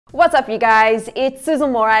What's up, you guys? It's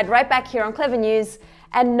Sussan Mourad right back here on Clevver News.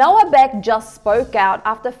 And Noah Beck just spoke out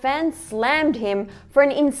after fans slammed him for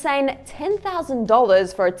an insane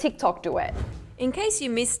 $10,000 for a TikTok duet. In case you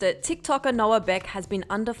missed it, TikToker Noah Beck has been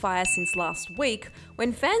under fire since last week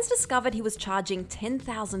when fans discovered he was charging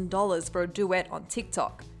 $10,000 for a duet on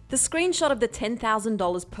TikTok. The screenshot of the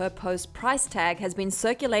 $10,000 per post price tag has been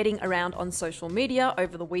circulating around on social media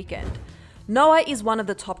over the weekend. Noah is one of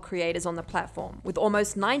the top creators on the platform, with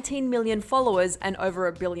almost 19 million followers and over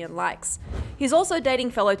 1 billion likes. He's also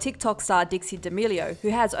dating fellow TikTok star Dixie D'Amelio, who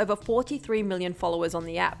has over 43 million followers on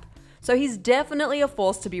the app. So he's definitely a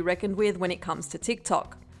force to be reckoned with when it comes to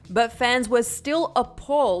TikTok. But fans were still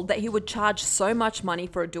appalled that he would charge so much money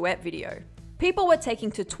for a duet video. People were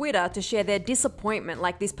taking to Twitter to share their disappointment,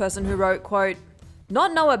 like this person who wrote, quote,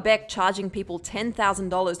 "Not Noah Beck charging people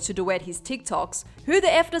 $10,000 to duet his TikToks. Who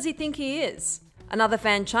the F does he think he is?" Another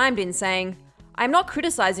fan chimed in saying, "I'm not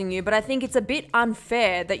criticizing you, but I think it's a bit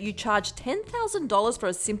unfair that you charge $10,000 for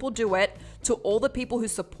a simple duet to all the people who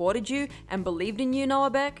supported you and believed in you, Noah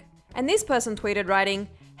Beck." And this person tweeted writing,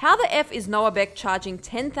 "How the F is Noah Beck charging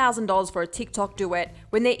 $10,000 for a TikTok duet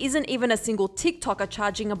when there isn't even a single TikToker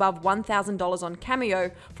charging above $1,000 on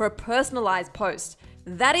Cameo for a personalized post?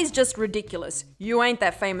 That is just ridiculous. You ain't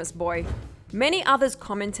that famous, boy." Many others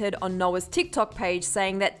commented on Noah's TikTok page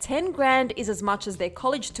saying that 10 grand is as much as their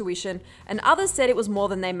college tuition, and others said it was more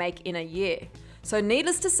than they make in a year. So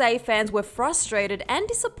needless to say, fans were frustrated and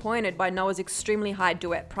disappointed by Noah's extremely high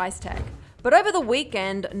duet price tag. But over the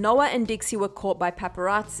weekend, Noah and Dixie were caught by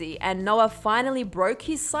paparazzi, and Noah finally broke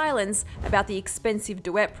his silence about the expensive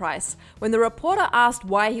duet price when the reporter asked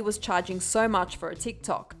why he was charging so much for a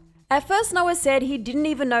TikTok. At first, Noah said he didn't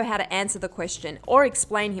even know how to answer the question or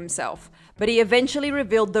explain himself, but he eventually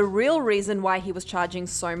revealed the real reason why he was charging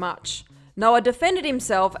so much. Noah defended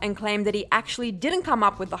himself and claimed that he actually didn't come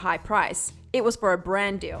up with the high price. It was for a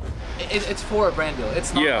brand deal. It's for a brand deal.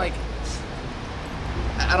 It's not like...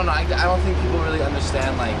 I don't know, I don't think people really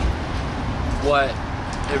understand like what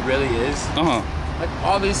it really is. Like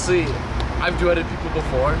obviously, I've duetted people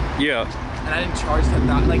before. Yeah. And I didn't charge them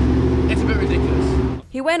that. Like, it's a bit ridiculous.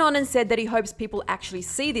 He went on and said that he hopes people actually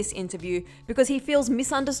see this interview because he feels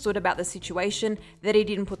misunderstood about the situation that he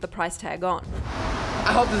didn't put the price tag on.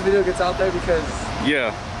 I hope this video gets out there because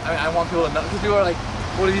I want people to know, because people are like,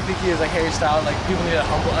 what do you think he is, like Harry Styles? Like, people need to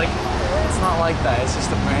humble, like, it's not like that, it's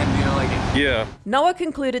just a brand deal, like. Noah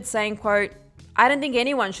concluded saying, quote, "I don't think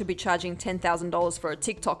anyone should be charging $10,000 for a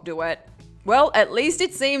TikTok duet." Well, at least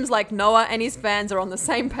it seems like Noah and his fans are on the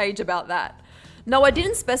same page about that. Noah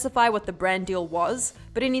didn't specify what the brand deal was,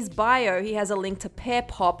 but in his bio he has a link to Pear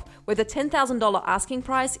Pop where the $10,000 asking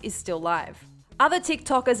price is still live. Other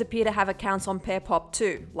TikTokers appear to have accounts on Pear Pop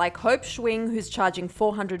too, like Hope Schwing, who's charging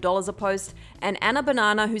 $400 a post, and Anna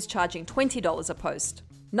Banana, who's charging $20 a post.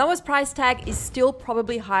 Noah's price tag is still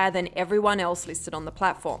probably higher than everyone else listed on the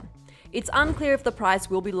platform. It's unclear if the price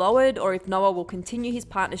will be lowered or if Noah will continue his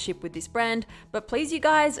partnership with this brand, but please you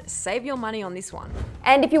guys, save your money on this one.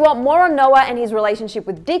 And if you want more on Noah and his relationship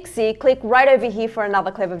with Dixie, click right over here for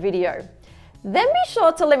another Clevver video. Then be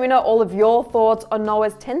sure to let me know all of your thoughts on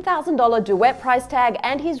Noah's $10,000 duet price tag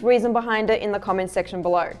and his reason behind it in the comments section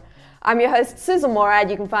below. I'm your host, Sussan Mourad.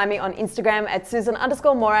 You can find me on Instagram at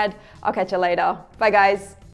Sussan_Mourad. I'll catch you later. Bye guys.